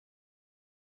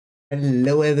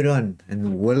Hello everyone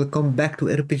and welcome back to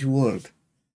RPG World.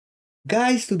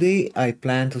 Guys, today I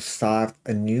plan to start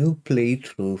a new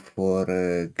playthrough for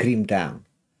Grim Down.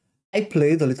 I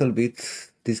played a little bit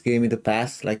this game in the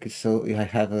past, like you saw. I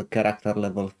have a character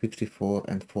level 54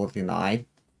 and 49.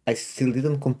 I still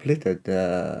didn't complete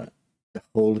the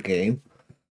whole game.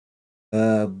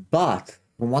 But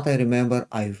from what I remember,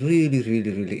 I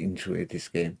really enjoyed this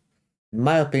game. In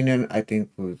my opinion, I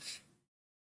think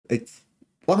it's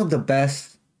one of the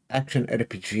best action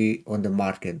RPG on the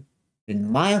market. In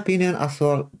my opinion, as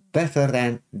well, better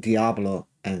than Diablo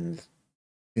and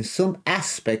in some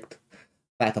aspect,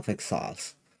 Path of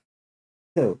Exiles.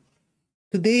 So,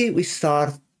 today we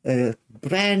start a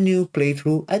brand new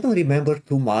playthrough. I don't remember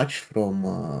too much from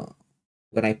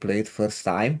when I played first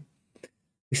time.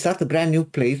 We start a brand new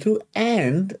playthrough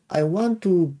and I want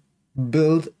to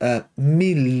build a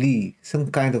melee, some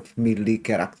kind of melee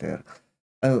character.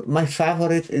 My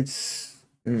favorite is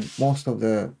in most of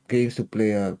the games to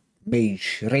play a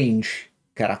mage range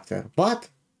character, but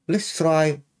let's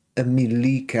try a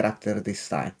melee character this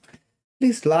time.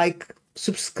 Please like,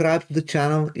 subscribe to the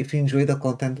channel if you enjoy the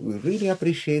content. We really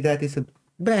appreciate that. It's a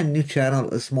brand new channel,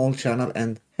 a small channel,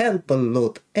 and help a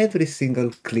lot every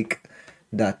single click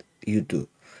that you do.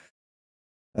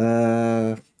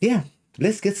 Yeah,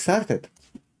 let's get started.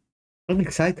 I'm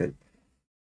excited.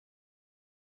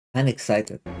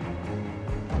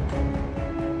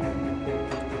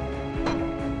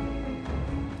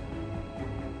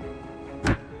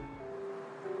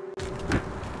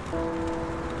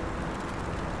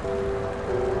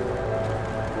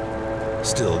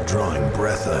 Still drawing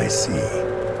breath, I see.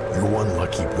 You're one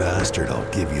lucky bastard, I'll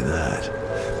give you that.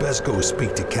 Best go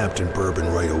speak to Captain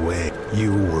Bourbon right away.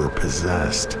 You were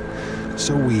possessed.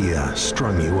 So we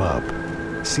strung you up.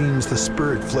 Seems the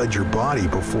spirit fled your body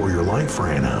before your life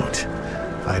ran out.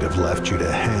 I'd have left you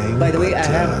to hang, by the way, I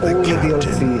have all the captain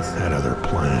DLCs. had other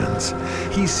plans.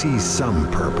 He sees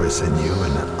some purpose in you,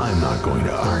 and I'm not going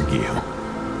to argue.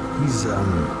 He's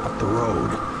up the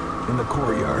road, in the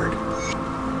courtyard.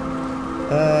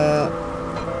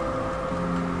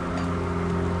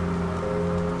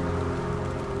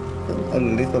 A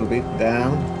little bit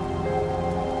down.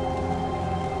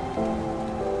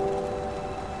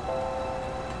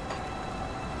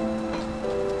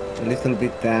 A little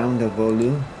bit down the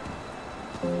volume.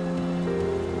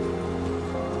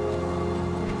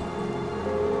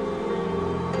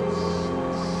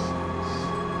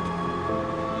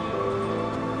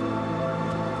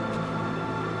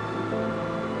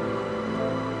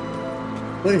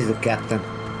 Where is the captain?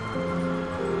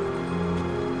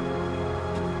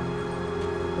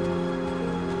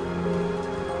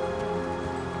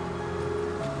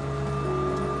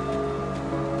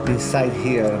 Inside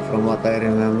here, from what I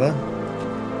remember.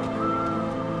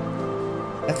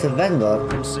 That's a vendor.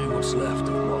 We'll see what's left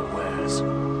of my wares.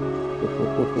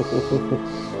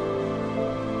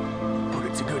 Put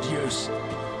it to good use.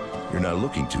 You're not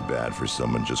looking too bad for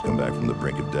someone just come back from the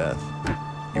brink of death.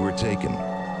 You were taken,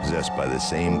 possessed by the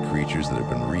same creatures that have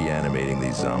been reanimating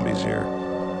these zombies here.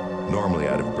 Normally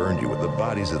I'd have burned you, but the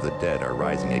bodies of the dead are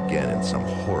rising again in some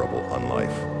horrible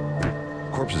unlife.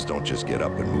 Corpses don't just get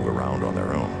up and move around on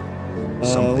their own.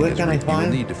 Where can I find? You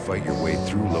will need to fight your way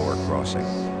through Lower Crossing.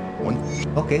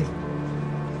 Okay.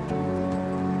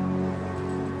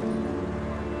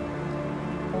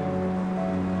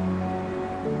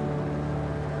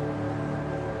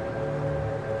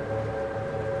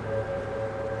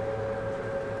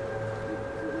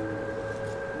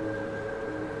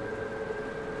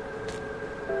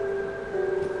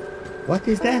 What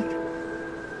is that?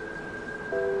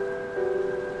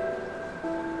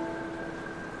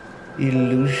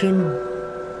 Illusion?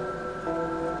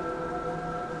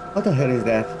 What the hell is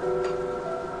that?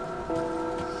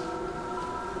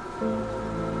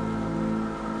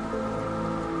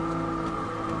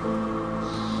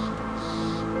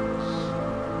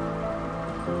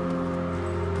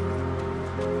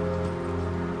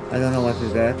 I don't know what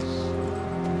is that.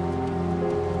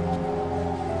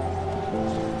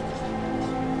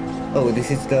 Oh, this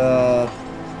is the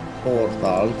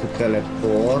portal to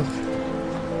teleport.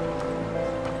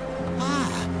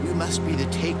 Ah, you must be the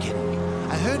Taken.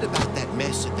 I heard about that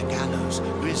mess at the gallows.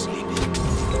 Grizzly did.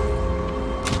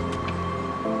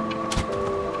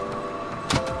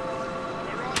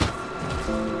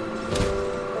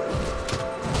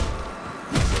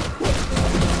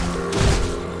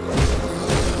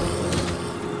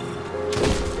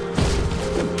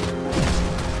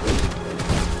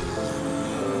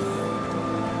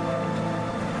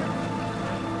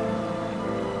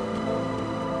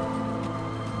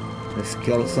 Let's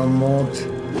kill some mobs.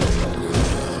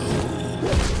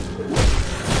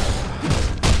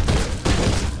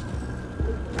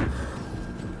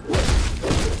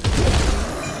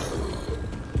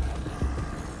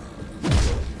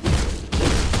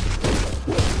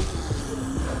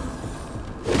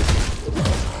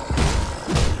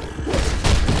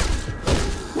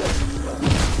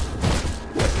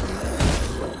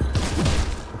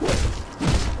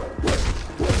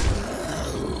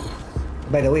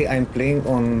 By the way, I'm playing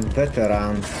on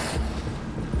veteran.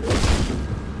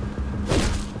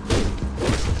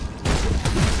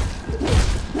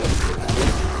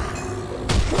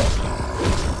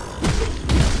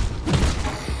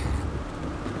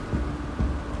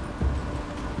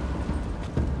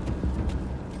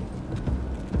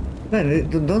 Man, they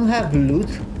don't have loot,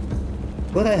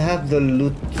 but I have the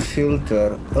loot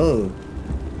filter. Oh.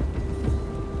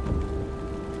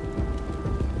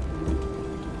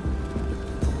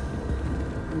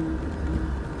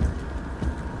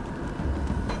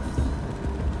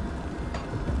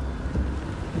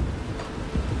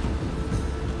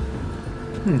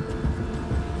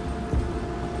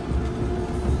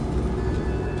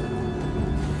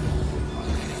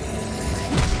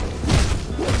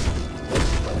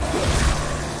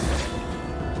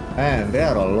 Man, there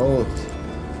are a lot.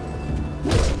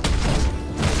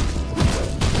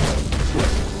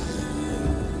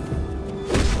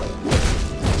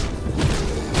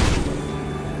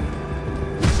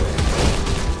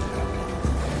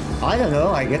 I don't know,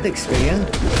 I get experience.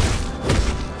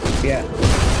 Yeah.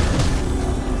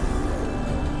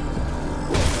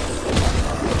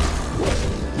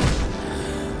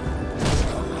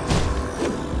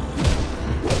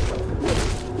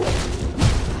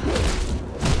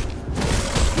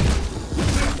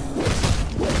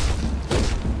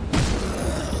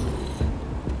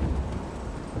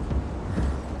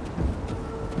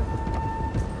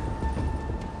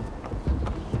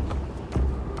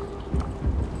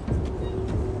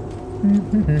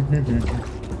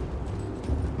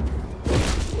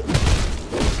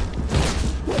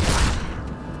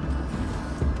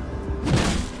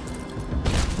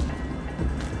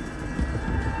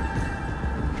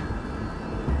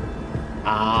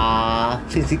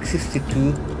 Physics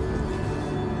 62.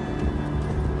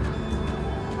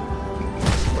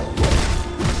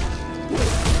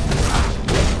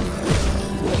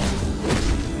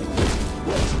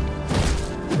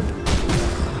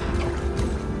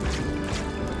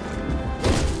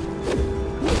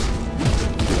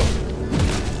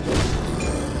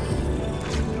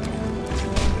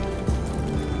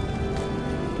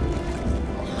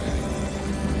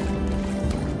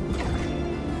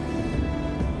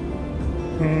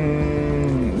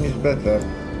 It's better.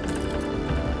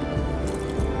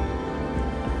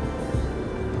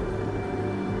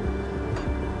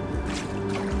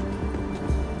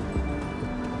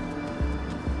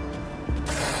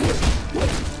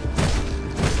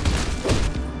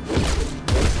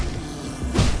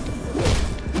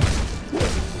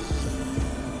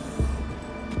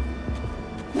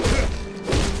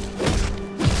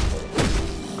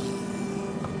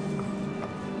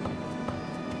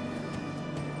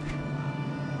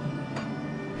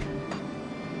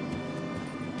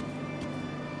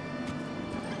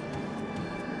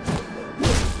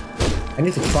 I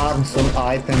need to farm some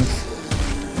items.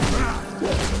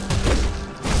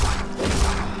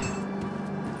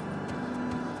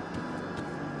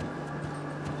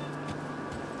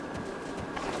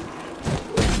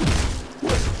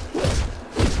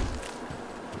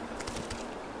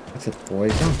 That's a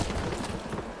poison.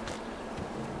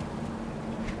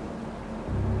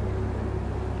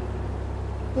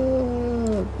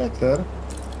 Better.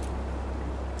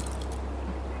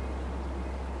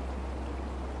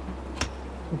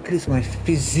 Increase my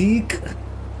physique.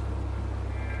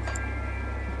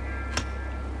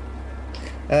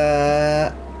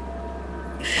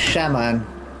 Shaman.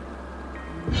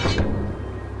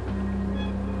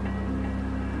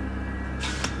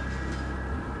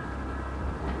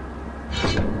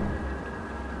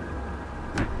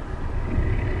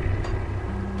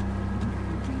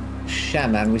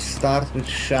 Shaman. We start with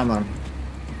Shaman.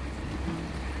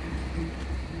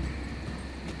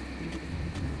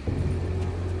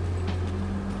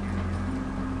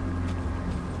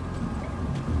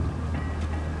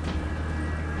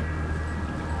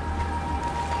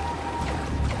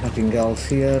 Nothing else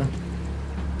here.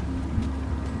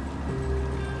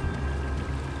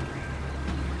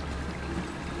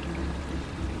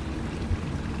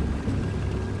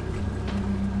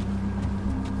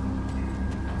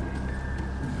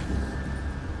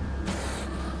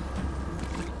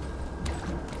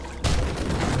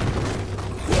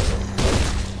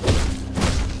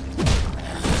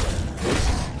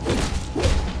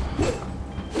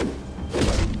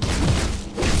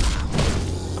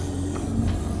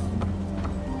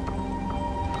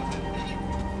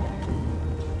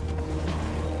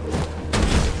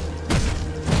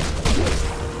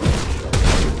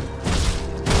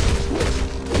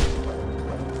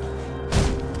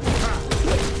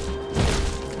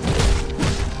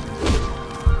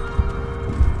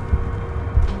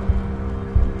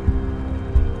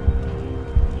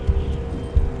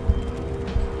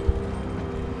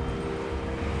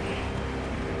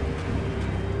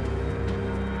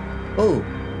 Oh!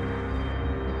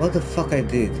 What the fuck I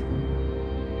did?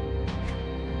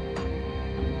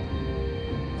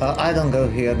 I don't go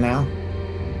here now.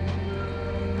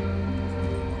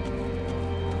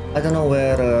 I don't know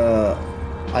where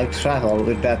I travel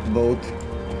with that boat.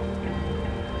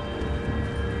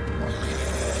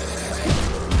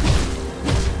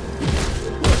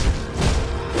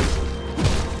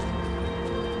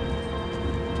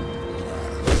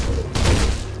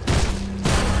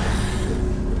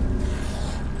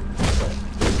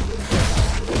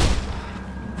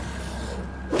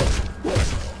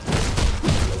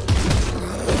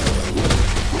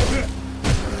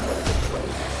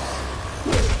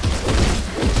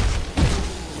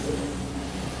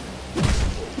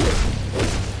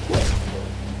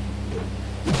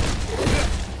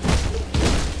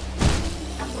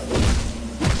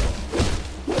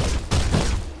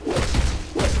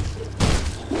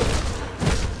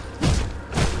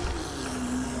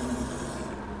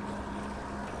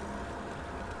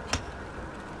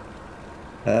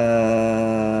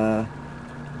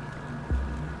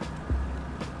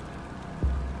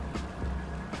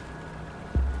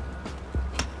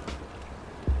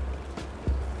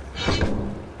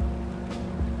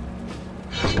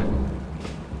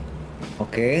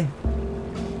 Okay.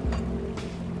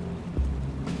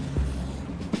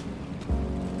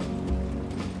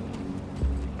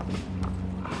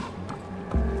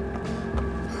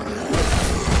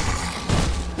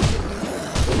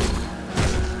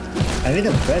 I need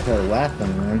a better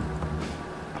weapon, man.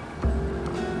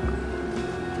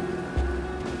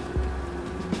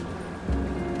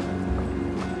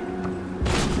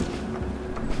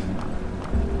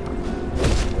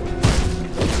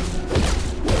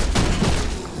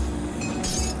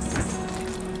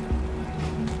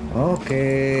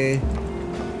 Okay.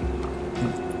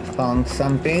 Found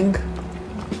something.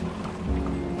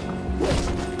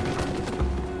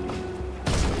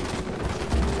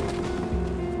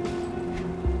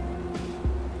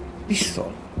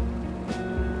 Pistol.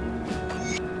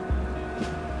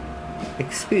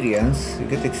 Experience. You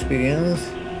get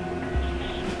experience.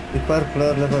 Require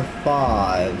player level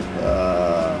 5.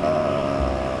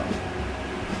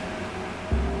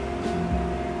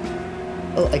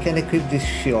 Oh, I can equip this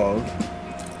shield.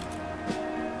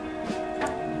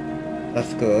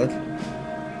 That's good.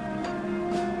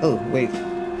 Oh, wait.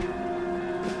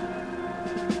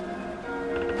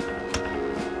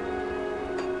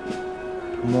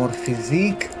 More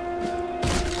physique.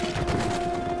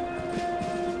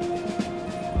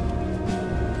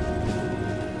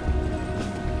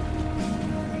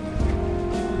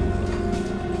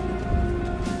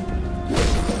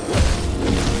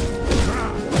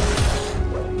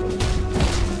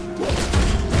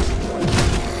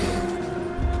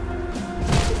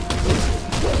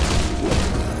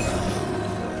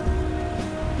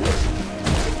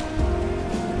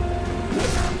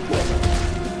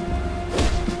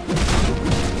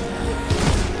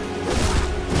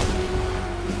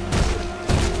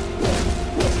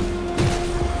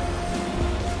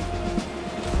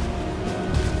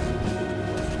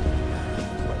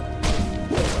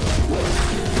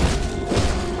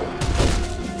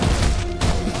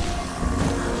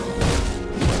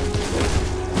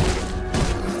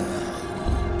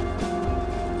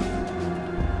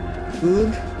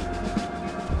 Good.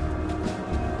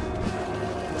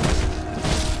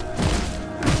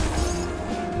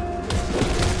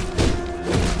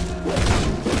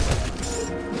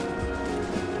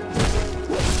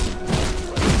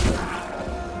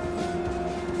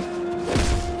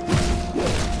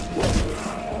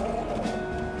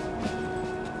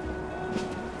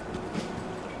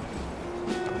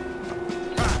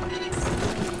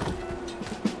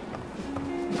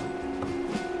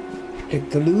 Take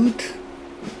the loot.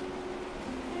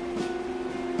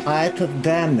 Height of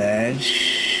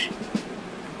damage.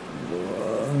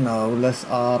 No, less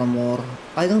armor.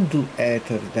 I don't do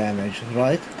ether damage,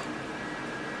 right?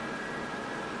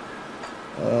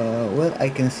 Well, I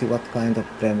can see what kind of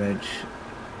damage.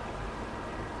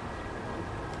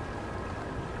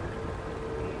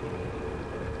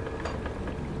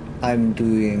 I'm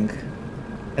doing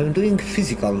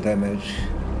physical damage.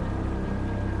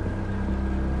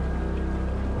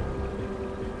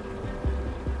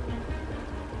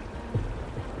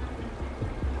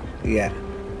 Yeah.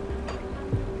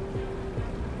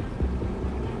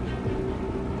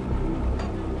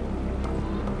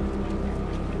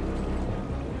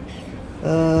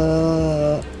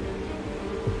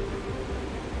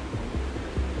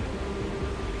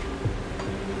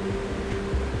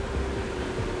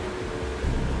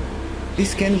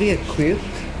 This can be equipped?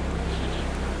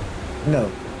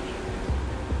 No.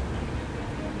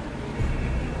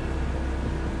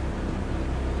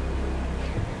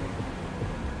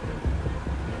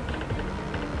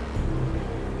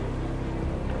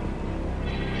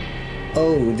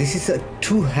 Oh, this is a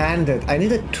two-handed. I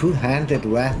need a two-handed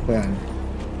weapon.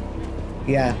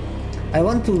 Yeah, I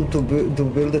want to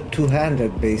build a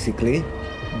two-handed basically,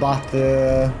 but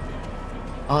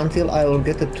until I will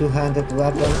get a two-handed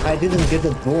weapon, I didn't get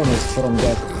a bonus from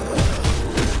that.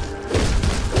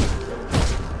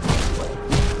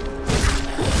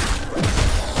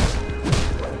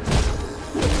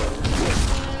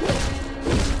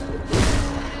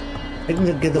 I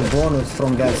didn't get a bonus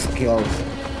from that skill.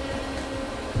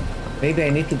 Maybe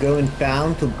I need to go in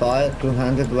town to buy a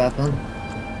two-handed weapon.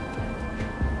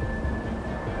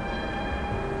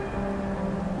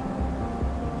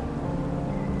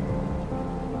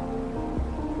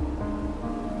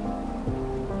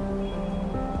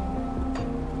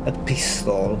 A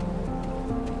pistol.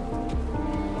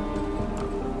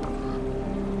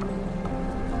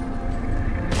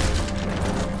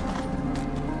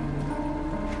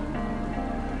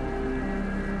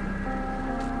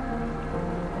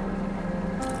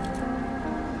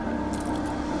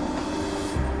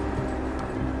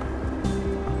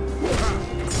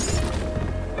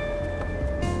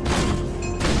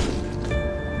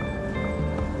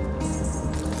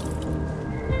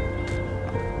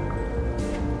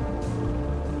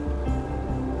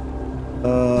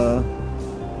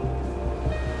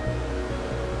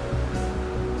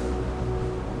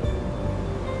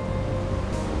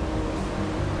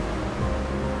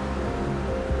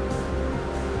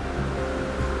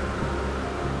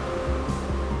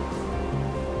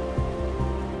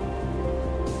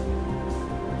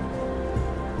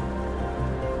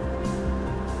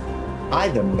 I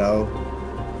don't know.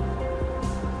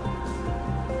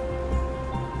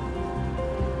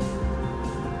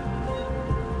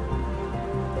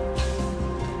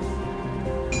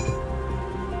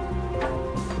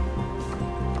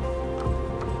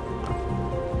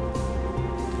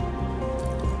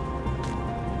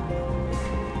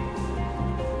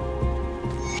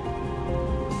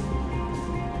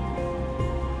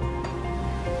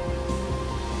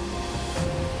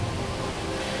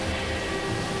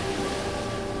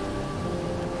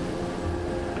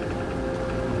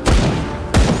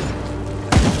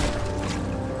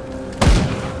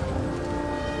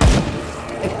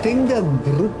 I think the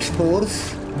brute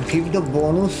force give the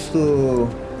bonus to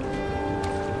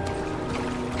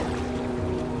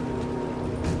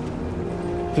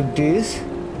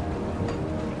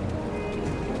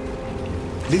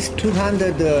this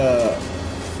two-handed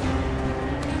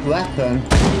weapon.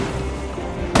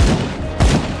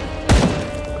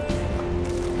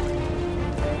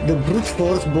 The brute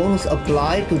force bonus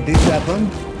applied to this weapon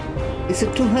is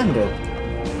a two-handed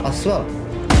as well.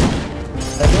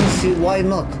 I don't see why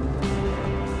not.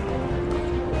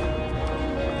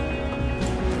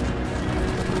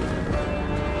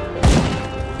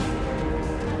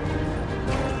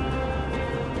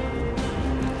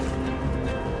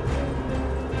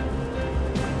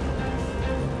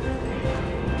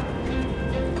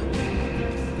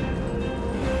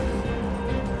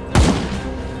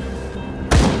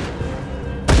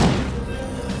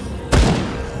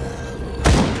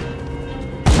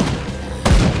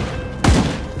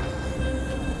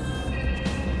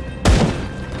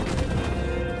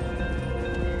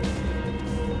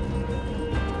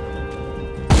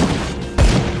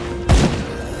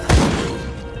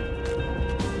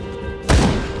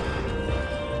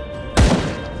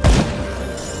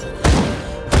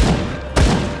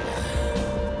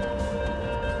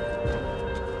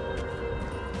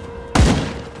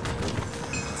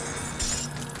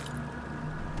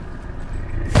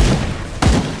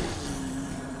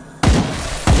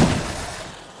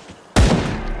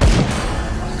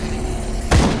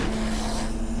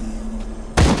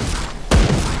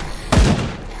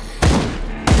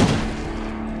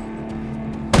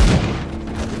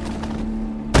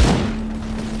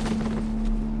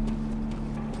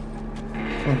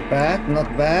 Not bad,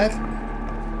 not bad.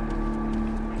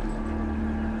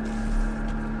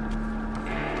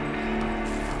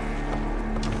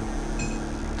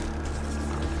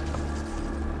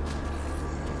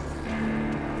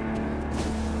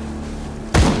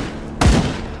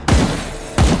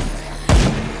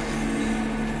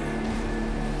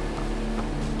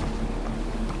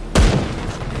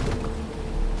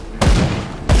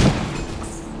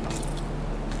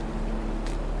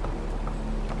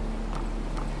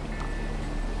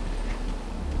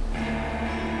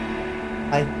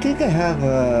 I think I have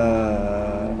a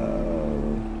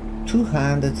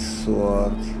two-handed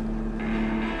sword.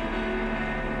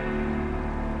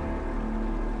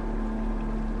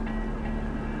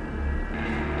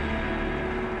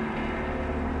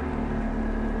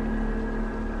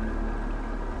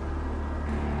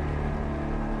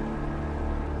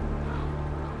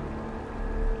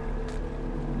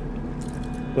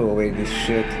 Throw away this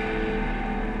shit.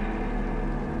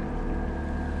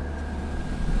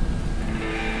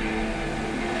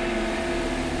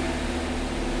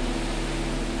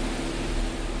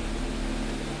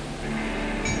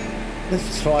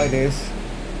 Let's try this.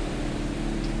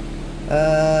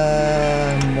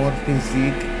 More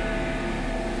physique.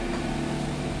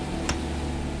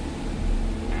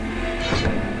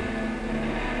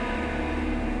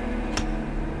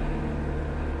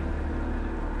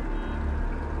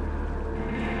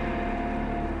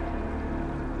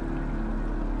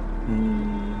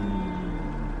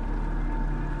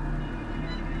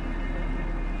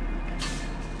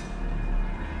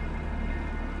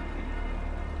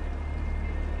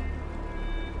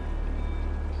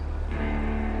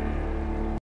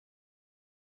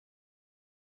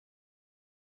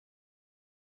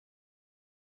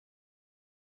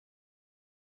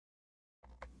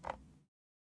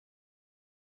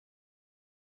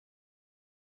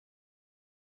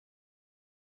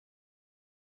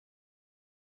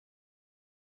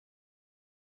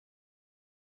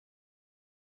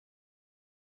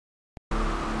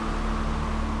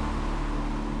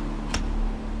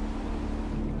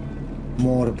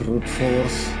 More brute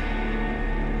force.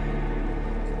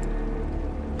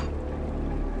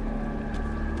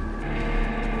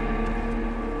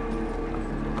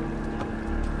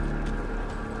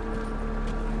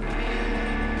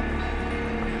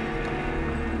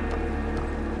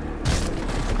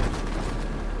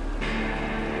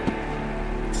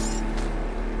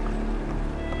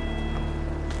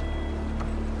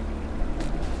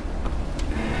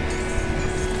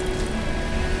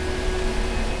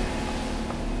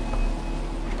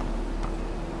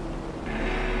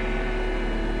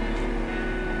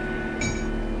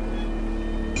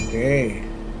 Okay.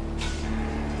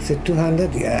 Is it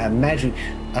 200? Yeah, magic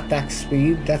attack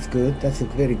speed. That's good. That's a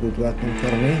very good weapon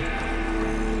for me.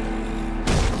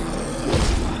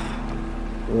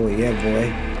 Oh yeah,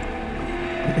 boy.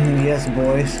 Yes,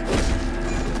 boys.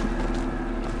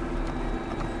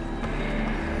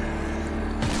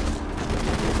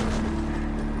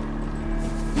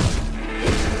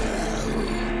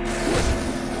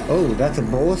 Oh, that's a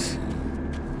boss?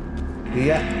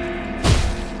 Yeah.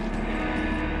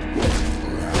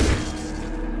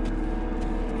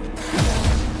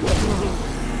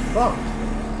 Fuck.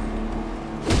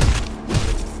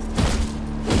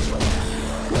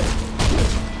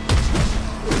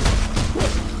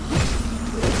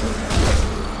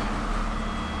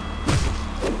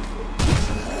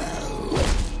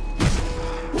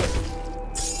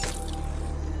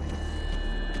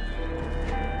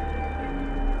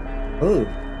 Oh.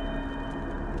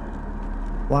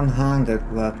 One-handed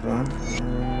weapon.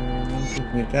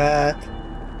 Give me that.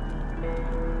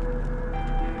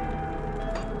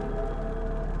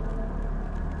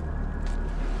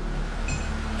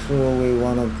 Throw away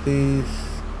one of these.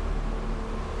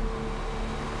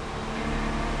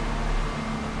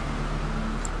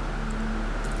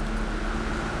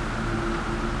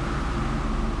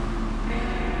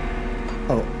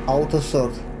 Oh, auto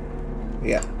sword.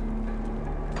 Yeah.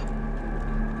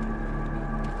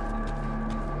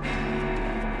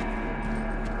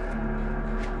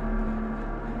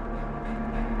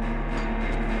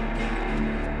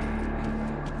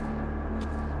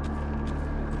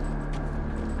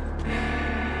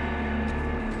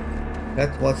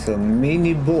 That was a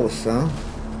mini boss, huh?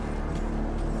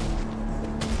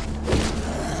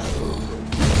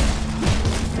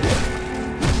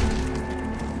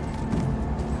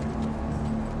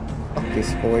 Fuck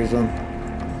this poison.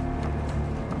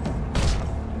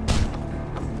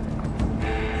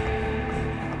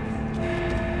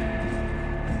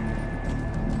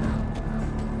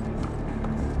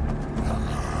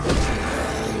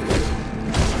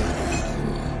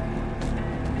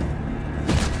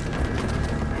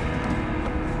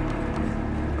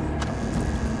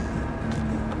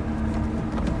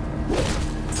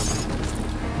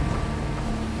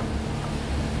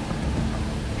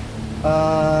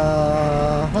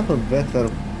 Have a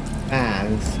better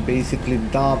pants, basically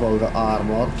double the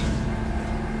armor.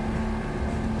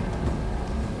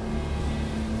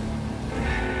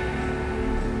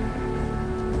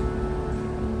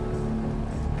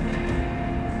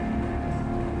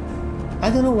 I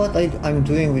don't know what I'm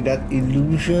doing with that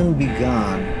illusion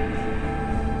begun.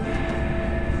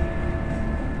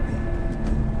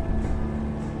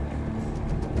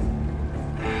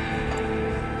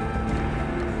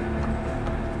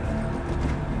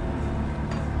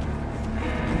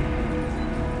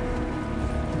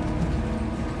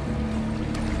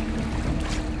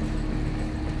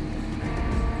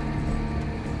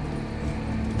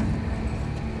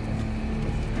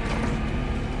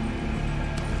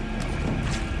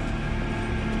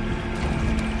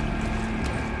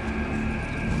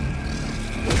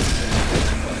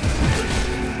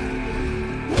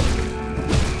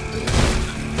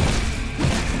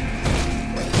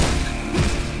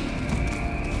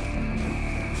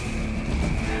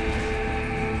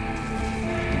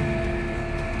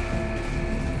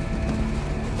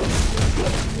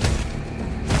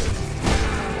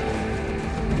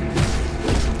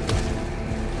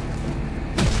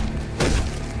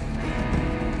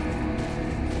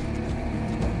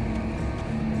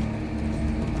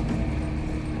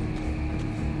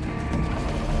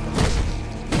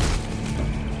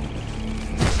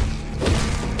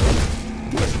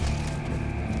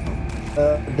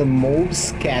 the mode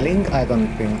scaling? I don't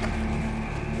think.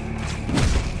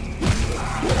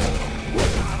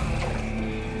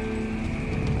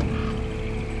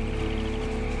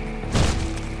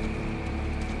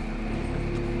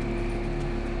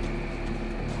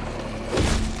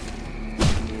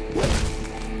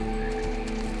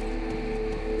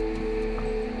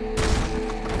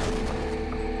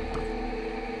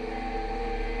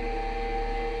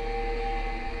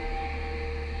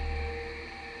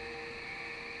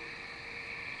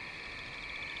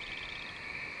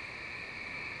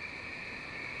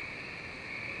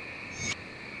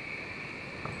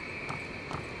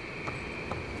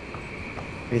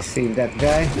 We see that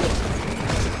guy.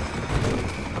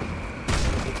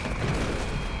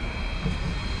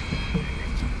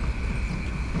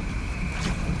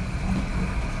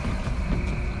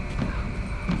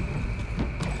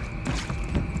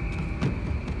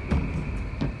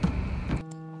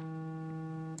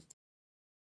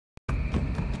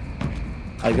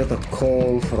 I got a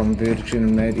call from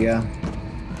Virgin Media.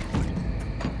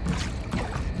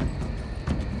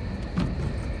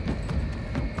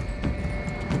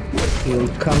 He'll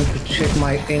come to check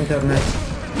my internet.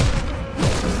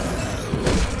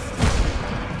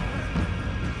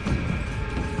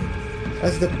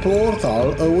 That's the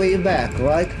portal a way back,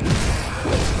 right?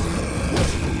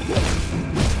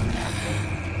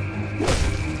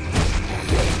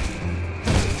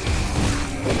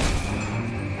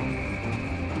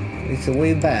 It's a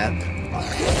way back.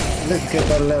 Let's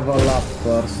get a level up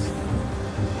first.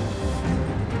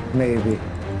 Maybe.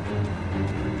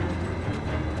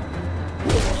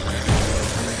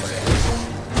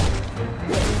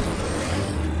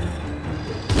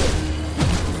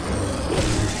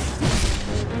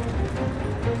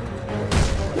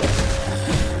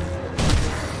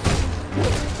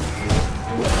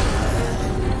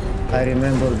 I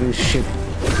remember this ship.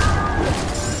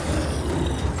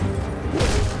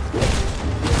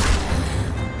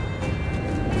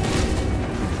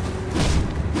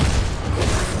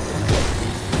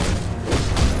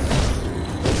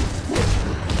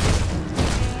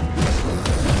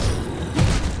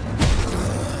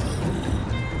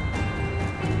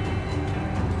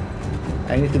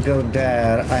 I need to go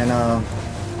there, I know.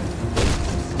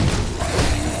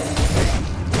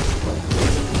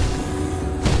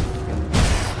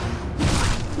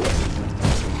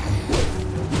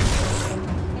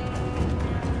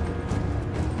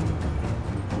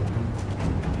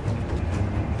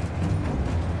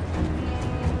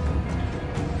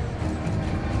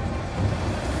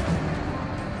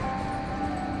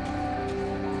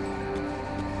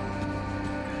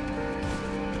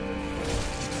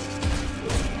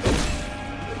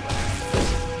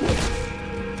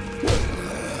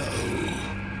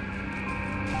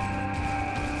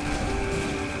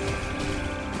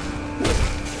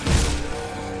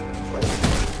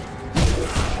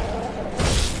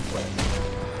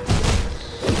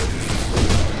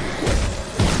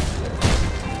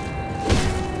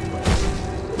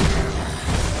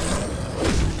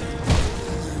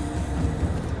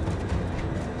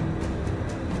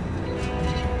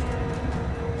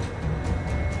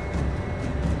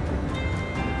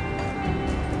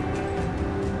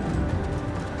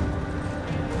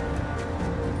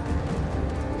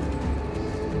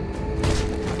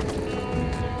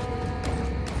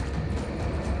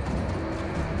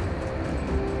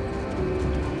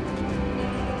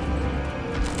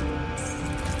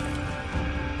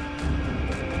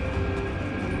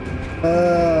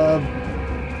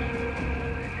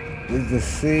 It's the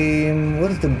same.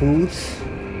 What is the boots?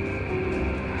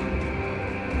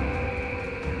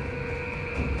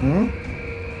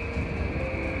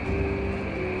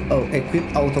 Oh,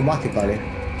 equip automatically.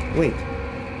 Wait.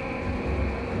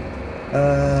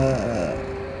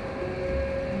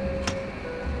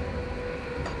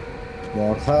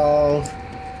 More health.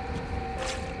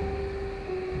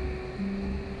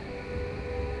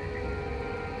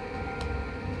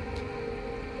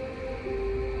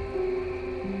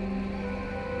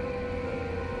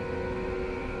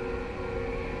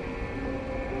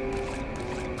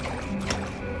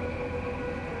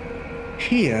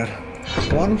 Here,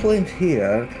 one point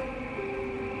here,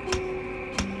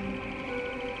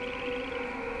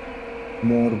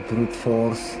 more brute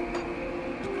force,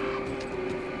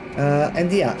 and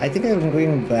yeah, I think I'm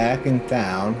going back in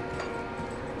town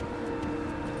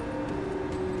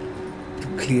to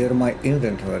clear my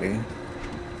inventory.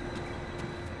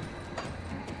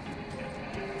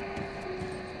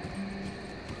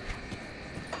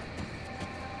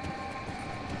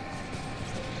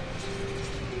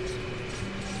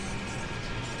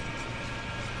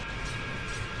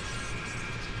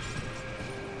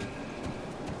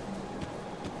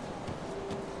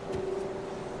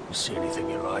 See anything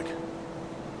you like?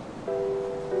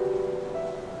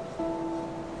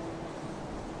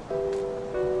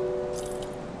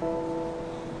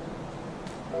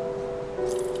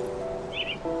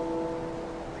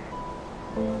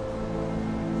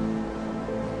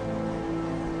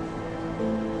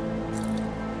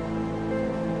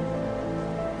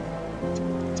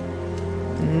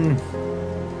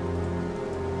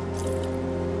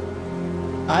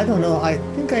 I don't know, I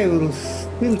think I will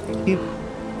still keep...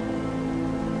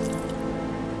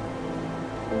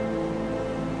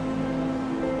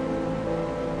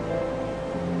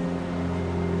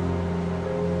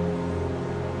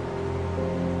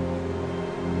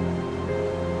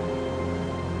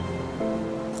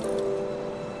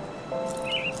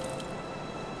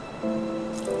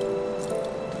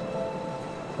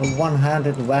 a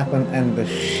one-handed weapon and the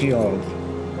shield.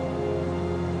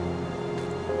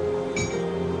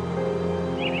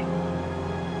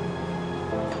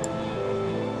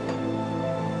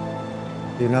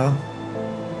 You know?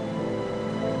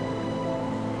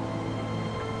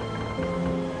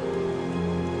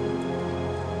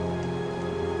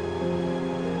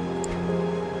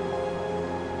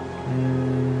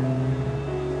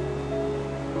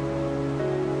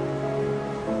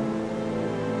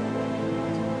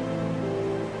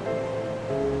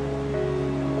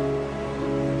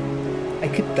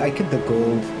 I keep the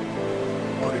gold.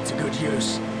 Put it to good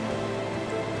use.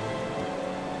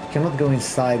 Cannot go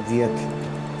inside yet.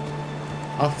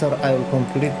 After I will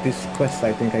complete this quest,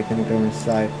 I think I can go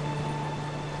inside.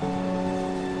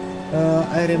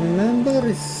 I remember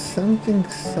it's something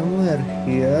somewhere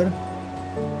here.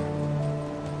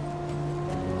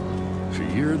 So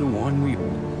you're the one we...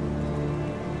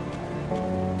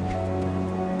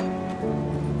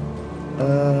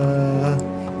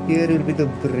 Here will be the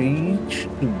breach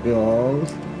to build.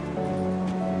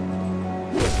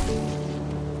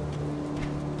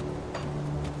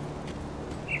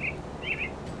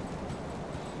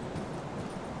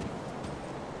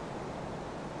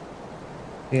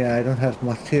 Yeah, I don't have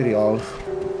materials.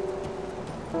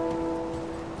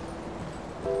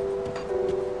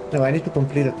 No, I need to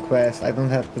complete a quest. I don't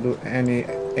have to do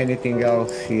anything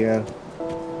else here.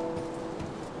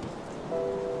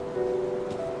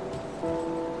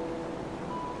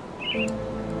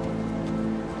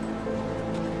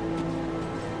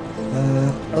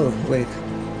 Oh, wait.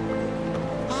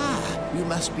 Ah, you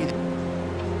must be...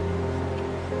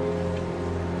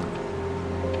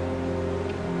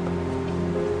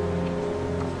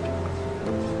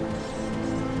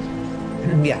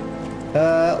 Yeah.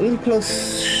 We'll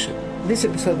close... This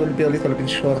episode will be a little bit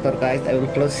shorter, guys. I will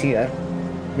close here.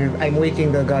 I'm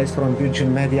waiting the guys from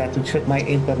Virgin Media to check my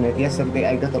internet. Yesterday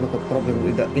I got a lot of problems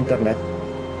with the internet.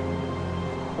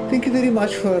 Thank you very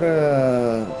much for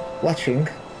watching.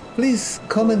 Please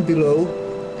comment below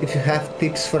if you have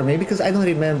tips for me, because I don't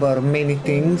remember many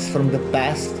things from the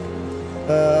past.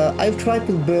 I've tried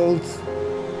to build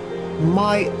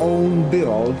my own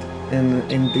build in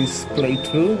this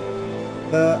playthrough.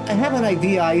 I have an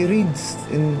idea. I read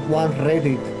in one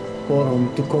Reddit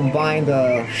forum to combine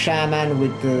the Shaman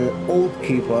with the Oath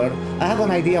Keeper. I have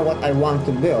an idea what I want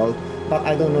to build, but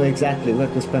I don't know exactly where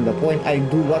to spend the point. I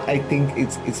do what I think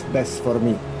it's best for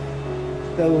me.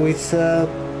 So it's a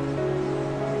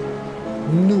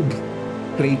noob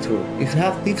playthrough. If you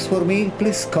have tips for me,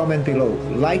 please comment below.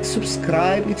 Like,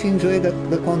 subscribe if you enjoy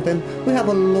the content. We have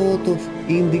a lot of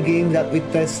indie games that we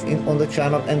test on the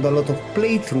channel and a lot of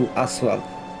playthrough as well.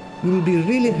 It will be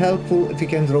really helpful if you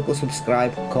can drop a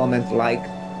subscribe, comment, like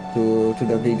to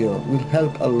the video. It will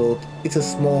help a lot. It's a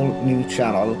small new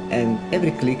channel and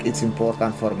every click is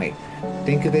important for me.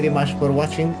 Thank you very much for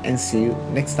watching and see you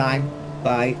next time.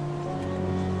 Bye.